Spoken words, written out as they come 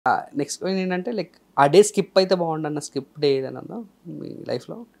Next ఏంటంటే like ఆ day skip అయితే బాగుండన్న స్కిప్ డే ఏదైనా మీ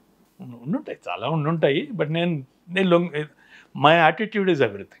లైఫ్లో? ఉండుంటాయి, చాలా ఉండుంటాయి. బట్ నేను మై యాటిట్యూడ్ ఈజ్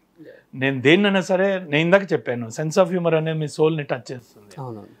ఎవ్రీథింగ్. నేను దేన్నైనా సరే, నేను ఇందాక చెప్పాను సెన్స్ ఆఫ్ హ్యూమర్ అనేది మీ సోల్ని టచ్ చేస్తుంది.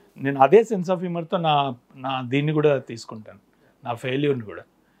 నేను అదే సెన్స్ ఆఫ్ హ్యూమర్తో నా దీన్ని కూడా తీసుకుంటాను, నా ఫెయిల్యూర్ని కూడా.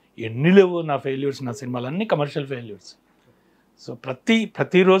 ఎన్ని లేవు నా ఫెయిల్యూర్స్, నా సినిమాలు అన్నీ కమర్షియల్ ఫెయిల్యూర్స్. సో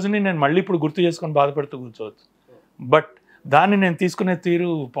ప్రతి రోజుని నేను మళ్ళీ ఇప్పుడు గుర్తు చేసుకొని బాధపడుతూ కూర్చోవచ్చు. బట్ దాన్ని నేను తీసుకునే తీరు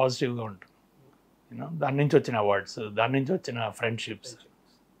పాజిటివ్గా ఉంటుంది. యూనో, దాని నుంచి వచ్చిన అవార్డ్స్, దాని నుంచి వచ్చిన ఫ్రెండ్షిప్స్,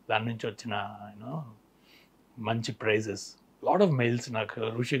 దాని నుంచి వచ్చిన మంచి ప్రైజెస్, లాట్ ఆఫ్ మెయిల్స్ నాకు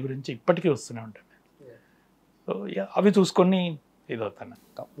ఋషి గురించి ఇప్పటికీ వస్తూనే ఉంటాయి. సో అవి చూసుకొని ఇదవుతాను,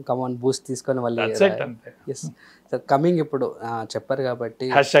 కమాన్ బూస్ట్ తీసుకొని మళ్ళీ. ఎస్ సార్, కమింగ్ ఇప్పుడు చెప్పారు కాబట్టి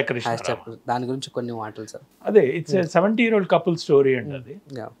దాని గురించి కొన్ని మాటలు సార్. అదే ఇట్స్ 70-year-old కపుల్ స్టోరీ అండి అది.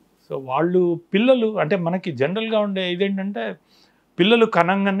 సో వాళ్ళు పిల్లలు అంటే మనకి జనరల్గా ఉండే ఇదేంటంటే, పిల్లలు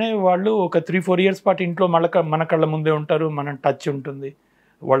కనంగానే వాళ్ళు ఒక 3-4 years పాటు ఇంట్లో మన కళ్ళ ముందే ఉంటారు, మన టచ్ ఉంటుంది,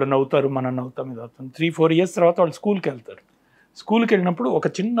 వాళ్ళు నవ్వుతారు, మనం నవ్వుతాం, ఇది అవుతుంది. 3-4 years తర్వాత వాళ్ళు స్కూల్కి వెళ్తారు. స్కూల్కి వెళ్ళినప్పుడు ఒక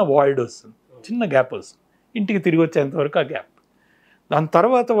చిన్న వాయిడ్ వస్తుంది, చిన్న గ్యాప్ వస్తుంది, ఇంటికి తిరిగి వచ్చేంతవరకు ఆ గ్యాప్. దాని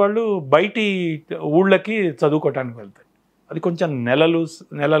తర్వాత వాళ్ళు బయటి ఊళ్ళకి చదువుకోవటానికి వెళ్తారు. అది కొంచెం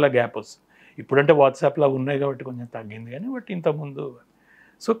నెలల గ్యాప్ వస్తుంది. ఇప్పుడంటే వాట్సాప్లో ఉన్నాయి కాబట్టి కొంచెం తగ్గింది, కానీ బట్ ఇంతకుముందు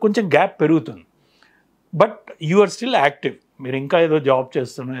సో కొంచెం గ్యాప్ పెరుగుతుంది. But you are still active, మీరు ఇంకా ఏదో జాబ్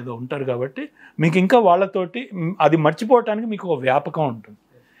చేస్తున్నా ఏదో ఉంటారు కాబట్టి మీకు ఇంకా వాళ్ళతోటి అది మర్చిపోవటానికి మీకు ఒక వ్యాపకం ఉంటుంది.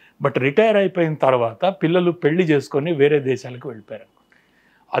 బట్ రిటైర్ అయిపోయిన తర్వాత పిల్లలు పెళ్లి చేసుకొని వేరే దేశాలకు వెళ్ళిపోయారు,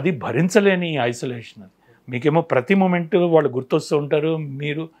 అది భరించలేని ఐసోలేషన్. అది మీకేమో ప్రతి మూమెంట్ వాళ్ళు గుర్తొస్తూ ఉంటారు,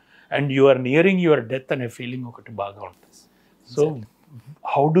 మీరు and you are nearing your death అనే ఫీలింగ్ ఒకటి బాగా ఉంటుంది. So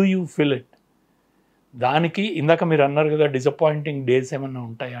how do you feel it? దానికి ఇందాక మీరు అన్నారు కదా డిసప్పాయింటింగ్ డేస్ ఏమన్నా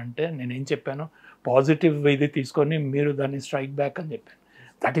ఉంటాయా అంటే, నేనేం చెప్పాను, పాజిటివ్ ఇది తీసుకొని మీరు దాన్ని స్ట్రైక్ బ్యాక్ అని చెప్పాను.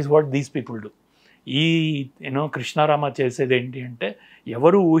 That is what these people do. ఈ కృష్ణారామ చేసేది ఏంటి అంటే,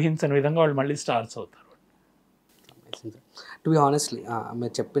 ఎవరు ఊహించని విధంగా వాళ్ళు మళ్ళీ స్టార్స్ అవుతారు. టు బి హానెస్ట్లీ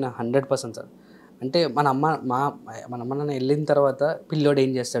మీరు చెప్పిన 100% సార్. అంటే మన అమ్మ నాన్న వెళ్ళిన తర్వాత పిల్లోడు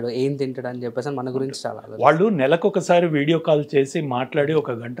ఏం చేస్తాడు, ఏం తింటాడు అని చెప్పేసి మన గురించి చాలా వాళ్ళు నెలకొకసారి వీడియో కాల్ చేసి మాట్లాడి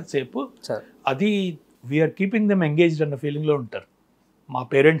 1 గంట సేపు సార్, అది వీఆర్ కీపింగ్ దెమ్ ఎంగేజ్డ్ అన్న ఫీలింగ్లో ఉంటారు. మా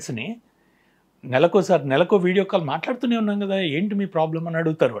పేరెంట్స్ని నెలకో వీడియో కాల్ మాట్లాడుతూనే ఉన్నాం కదా, ఏంటి మీ ప్రాబ్లం అని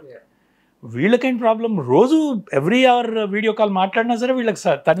అడుగుతారు వాళ్ళు. వీళ్ళకేంటి ప్రాబ్లం, రోజు ఎవ్రీ అవర్ వీడియో కాల్ మాట్లాడినా సరే వీళ్ళకి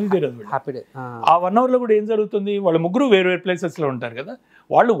తనివి తీరదు. Happy day. ఆ 1 hourలో కూడా ఏం జరుగుతుంది, వాళ్ళ ముగ్గురు వేరు ప్లేసెస్లో ఉంటారు కదా,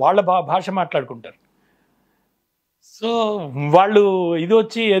 వాళ్ళు వాళ్ళ భాష మాట్లాడుకుంటారు. సో వాళ్ళు ఇది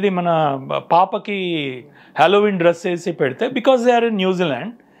వచ్చి ఏది మన పాపకి హ్యాలోవిన్ డ్రెస్ వేసి పెడితే, because they are in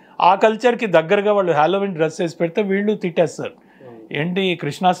New Zealand, ఆ కల్చర్కి దగ్గరగా వాళ్ళు హ్యాలోవిన్ డ్రెస్ వేసి పెడితే వీళ్ళు తిట్టేస్తారు, ఏంటి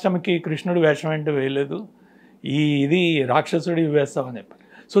కృష్ణాష్టమికి కృష్ణుడు వేషం ఏంటి వేయలేదు, ఇది రాక్షసుడి వేస్తామని చెప్పి.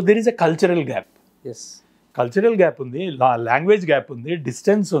 So there is a cultural gap. Cultural gap ఉంది, లాంగ్వేజ్ గ్యాప్ ఉంది,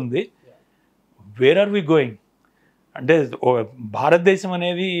 డిస్టెన్స్ ఉంది. వేర్ ఆర్ వి గోయింగ్ అంటే, భారతదేశం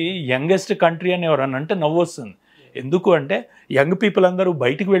అనేది యంగెస్ట్ కంట్రీ అని ఎవరన్నా అంటే నవ్వు వస్తుంది. ఎందుకు అంటే యంగ్ పీపుల్ అందరూ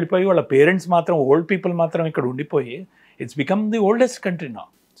బయటికి వెళ్ళిపోయి వాళ్ళ పేరెంట్స్ మాత్రం, ఓల్డ్ పీపుల్ మాత్రం ఇక్కడ ఉండిపోయి it's become the oldest country now.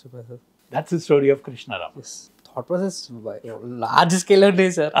 That's the story of కృష్ణారామ్. Thought process large scale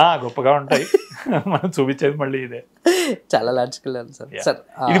ఉంటాయి సార్, గొప్పగా ఉంటాయి. మనం చూపించేది మళ్ళీ ఇదే, చాలా లార్జ్ స్కేల్ సార్. సార్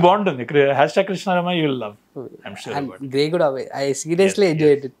ఇది బాగుంటుంది, #Krishnarama you will love. I'm sure grey కూడా I seriously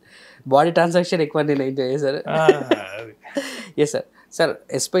enjoy it. Body transaction ఎక్కువ నేను ఎంజాయ్ చేశారు. Yes sir. Sir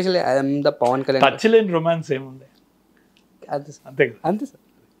especially I'm the Pawan Kalyan, touch లేని రొమాన్స్ ఏముంది, అంతే sir.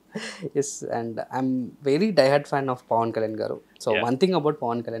 Yes, and I'm very diehard fan of Pawan Kalyan గారు. So one thing about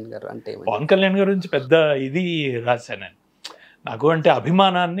Pawan Kalyan గారు అంటే, పవన్ కళ్యాణ్ గారి గురించి పెద్ద ఇది రాశాను నేను. నాకు అంటే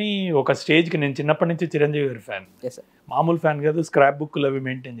అభిమానాన్ని ఒక స్టేజ్కి, నేను చిన్నప్పటి నుంచి చిరంజీవి గారి ఫ్యాన్, మామూలు ఫ్యాన్ కాదు, స్క్రాప్ బుక్లు అవి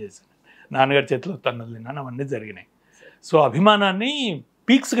మెయింటైన్ చేశాను, నాన్నగారి చేతిలో తన్నులు తిన్నాను, అవన్నీ జరిగినాయి. సో అభిమానాన్ని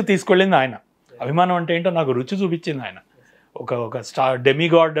పీక్స్కి తీసుకెళ్ళింది ఆయన. అభిమానం అంటే ఏంటో నాకు రుచి చూపించింది ఆయన. ఒక స్టార్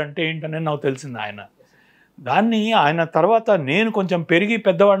డెమిగాడ్ అంటే ఏంటనేది నాకు తెలిసింది ఆయన. దాన్ని ఆయన తర్వాత నేను కొంచెం పెరిగి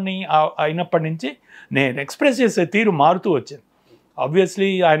పెద్దవాడిని అయినప్పటి నుంచి నేను ఎక్స్ప్రెస్ చేసే తీరు మారుతూ వచ్చింది. ఆబ్వియస్లీ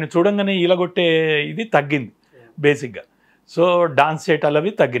ఆయన చూడంగానే ఈలగొట్టే ఇది తగ్గింది బేసిక్గా. సో డాన్స్ చేయటాలు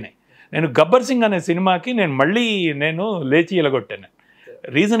అవి తగ్గినాయి. నేను గబ్బర్ సింగ్ అనే సినిమాకి నేను లేచి ఈలగొట్టాను.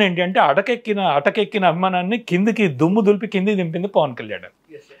 రీజన్ ఏంటి అంటే, అటకెక్కిన అభిమానాన్ని కిందికి దుమ్ము దులిపి కిందికి దింపింది Pawan Kalyan.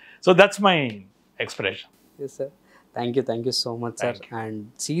 So that's my expression. Sir thank you so much sir. And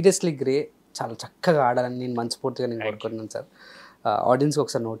seriously grey, చాలా చక్కగా ఆడాలని నేను మనస్ఫూర్తిగా కోరుకుంటున్నాను సార్. ఆడియన్స్కి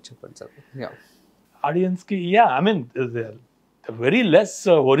ఒకసారి నోట్ చెప్పండి సార్. ఆడియన్స్కి I mean very less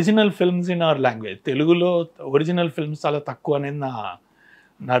original films in our language. తెలుగులో ఒరిజినల్ ఫిల్మ్స్ చాలా తక్కువ అనేది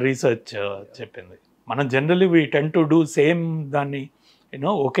నా రీసెర్చ్ చెప్పింది. మనం generally we tend to do same దాన్ని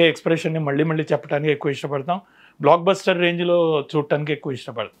యూనో ఒకే ఎక్స్ప్రెషన్ని మళ్ళీ మళ్ళీ చెప్పడానికి ఎక్కువ ఇష్టపడతాం, బ్లాక్ బస్టర్ రేంజ్లో చూడటానికి ఎక్కువ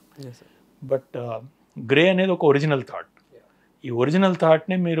ఇష్టపడతాం. బట్ గ్రే అనేది ఒక ఒరిజినల్ థాట్. ఈ ఒరిజినల్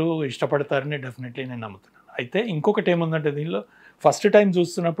థాట్ని మీరు ఇష్టపడతారని డెఫినెట్లీ నేను నమ్ముతున్నాను. అయితే ఇంకొకటి ఏముందంటే దీనిలో ఫస్ట్ టైం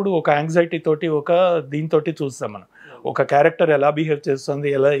చూస్తున్నప్పుడు ఒక యాంగ్జైటీ తోటి ఒక దీంతో చూస్తాం మనం, ఒక క్యారెక్టర్ ఎలా బిహేవ్ చేస్తుంది,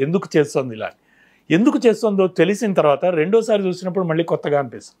 ఎలా ఎందుకు చేస్తుంది, ఇలా ఎందుకు చేస్తుందో తెలిసిన తర్వాత రెండోసారి చూసినప్పుడు మళ్ళీ కొత్తగా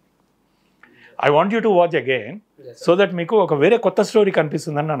అనిపిస్తుంది. I want you to watch again so that మీకు ఒక వేరే కొత్త స్టోరీ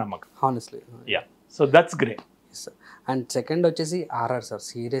కనిపిస్తుందని నా నమ్మకం. Honestly yeah, so that's grey. And second వచ్చేసి RR sir,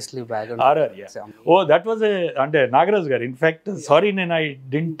 seriously RR. Oh that was అంటే నాగరాజ్ గారు, ఇన్ఫ్యాక్ట్ సారీ నేను I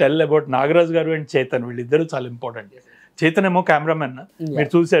didn't tell about Nagaraj గారు అండ్ చేతన్, వీళ్ళిద్దరూ చాలా ఇంపార్టెంట్. చేతన్ ఏమో కెమెరామెన్, మీరు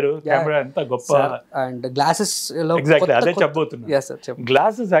చూసారు కెమెరా ఎంత గొప్ప. అండ్ గ్లాసెస్ ఎగ్జాక్ట్లీ అదే చెప్పబోతున్నా.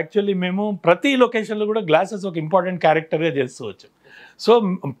 గ్లాసెస్ యాక్చువల్లీ మేము ప్రతి లొకేషన్ లో కూడా గ్లాసెస్ ఒక ఇంపార్టెంట్ క్యారెక్టర్ గా చేసుకోవచ్చు. సో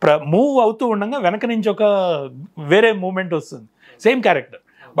మూవ్ అవుతూ ఉండగా వెనక నుంచి ఒక వేరే మూమెంట్ వస్తుంది, సేమ్ క్యారెక్టర్,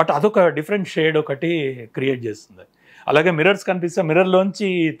 బట్ అదొక డిఫరెంట్ షేడ్ ఒకటి క్రియేట్ చేస్తుంది. అలాగే మిర్రర్స్ కనిపిస్తే మిర్రర్లోంచి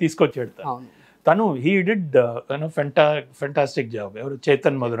తీసుకొచ్చాడు తను. He did fantastic job. ఎవరు,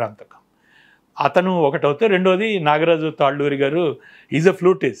 చేతన్ మధురాంతకం. అతను ఒకటవుతే, రెండోది నాగరాజు తాళ్ళూరి గారు ఈజ్ అ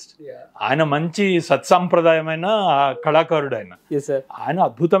ఫ్లూటిస్ట్. ఆయన మంచి సత్సాంప్రదాయమైన కళాకారుడు. ఆయన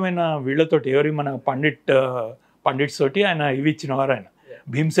అద్భుతమైన వీళ్ళతోటి, ఎవరి మన పండిట్స్ తోటి ఆయన ఇవి ఇచ్చినవారు. ఆయన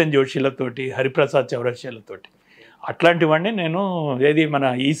భీమ్సేన్ జోషిలతోటి, హరిప్రసాద్ చౌరస్యాలతోటి. అట్లాంటివన్నీ నేను ఏది మన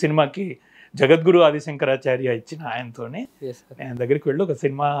ఈ సినిమాకి జగద్గురు ఆదిశంకరాచార్య ఇచ్చిన ఆయనతోనే ఆయన దగ్గరికి వెళ్ళి ఒక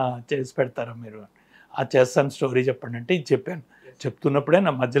సినిమా చేసి పెడతారా మీరు, ఆ చేస్తాను, స్టోరీ చెప్పండి అంటే ఇది చెప్పాను. చెప్తున్నప్పుడే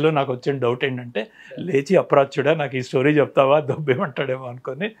నా మధ్యలో నాకు వచ్చిన డౌట్ ఏంటంటే, లేచి అప్రాచ్యుడా నాకు ఈ స్టోరీ చెప్తావా, దొబ్బేమంటాడేమో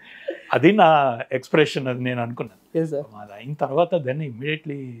అనుకొని, అది నా ఎక్స్ప్రెషన్, అది నేను అనుకున్నాను. అది అయిన తర్వాత then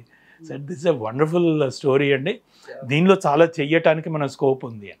immediately said this a wonderful story అండి, దీనిలో చాలా చెయ్యటానికి మన స్కోప్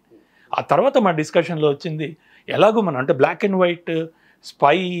ఉంది అని. ఆ తర్వాత మా డిస్కషన్లో వచ్చింది, ఎలాగో మనం అంటే బ్లాక్ అండ్ వైట్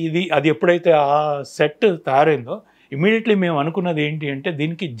స్పై ఇది అది ఎప్పుడైతే ఆ సెట్ తయారైందో ఇమీడియట్లీ మేము అనుకున్నది ఏంటి అంటే,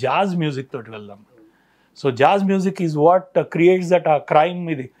 దీనికి జాజ్ మ్యూజిక్ తోటి వెళ్దాం. So jazz music is what creates that ఆ క్రైమ్.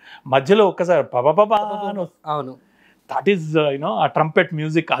 ఇది మధ్యలో ఒక్కసారి పబపబా అని, అవును, దట్ ఈస్ యూనో ఆ ట్రంపెట్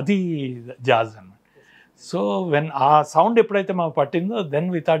మ్యూజిక్, అది జాజ్ అన్నమాట. సో వెన్ ఆ సౌండ్ ఎప్పుడైతే మాకు పట్టిందో, then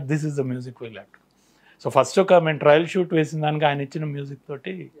we thought this is the music will have to. So first ఒక మేము ట్రయల్ షూట్ వేసిన దానికి ఆయన ఇచ్చిన మ్యూజిక్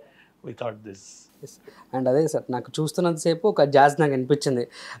తోటి వి థాట్ దిస్. అండ్ అదే సార్, నాకు చూస్తున్నంతసేపు ఒక జాజ్ నాకు అనిపించింది,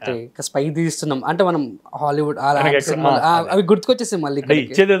 స్పై తీస్తున్నాం అంటే మనం హాలీవుడ్ అవి గుర్తుకొచ్చేసి మళ్ళీ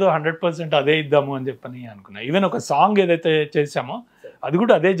ఇచ్చేదేదో 100% అదే ఇద్దాము అని చెప్పని అనుకున్నా. ఈవెన్ ఒక సాంగ్ ఏదైతే చేసామో అది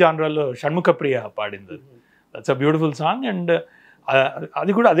కూడా అదే జానరాలో షణ్ముఖ ప్రియ పాడింది. That's a beautiful song. And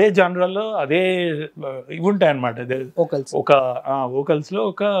అది కూడా అదే జానరాలో అదే ఇవి ఉంటాయి అనమాట. ఒక వోకల్స్లో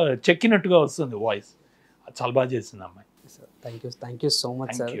ఒక చెక్కినట్టుగా వస్తుంది వాయిస్. చాలా బాగా చేసింది అమ్మాయి. Thank you so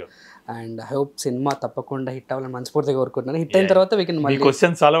much sir. And I hope cinema తప్పకుండా హిట్ అవ్వాలని మనస్ఫూర్తిగా కోరుకుంటున్నాను. హిట్ అయిన తర్వాత మళ్ళీ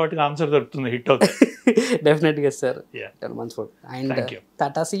క్వశ్చన్ చాలా వాటికి ఆన్సర్ దొరుకుతుంది, హిట్ అవుతుంది డెఫినెట్గా సార్, మనస్ఫూర్తి. And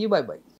Tata, see you, by by.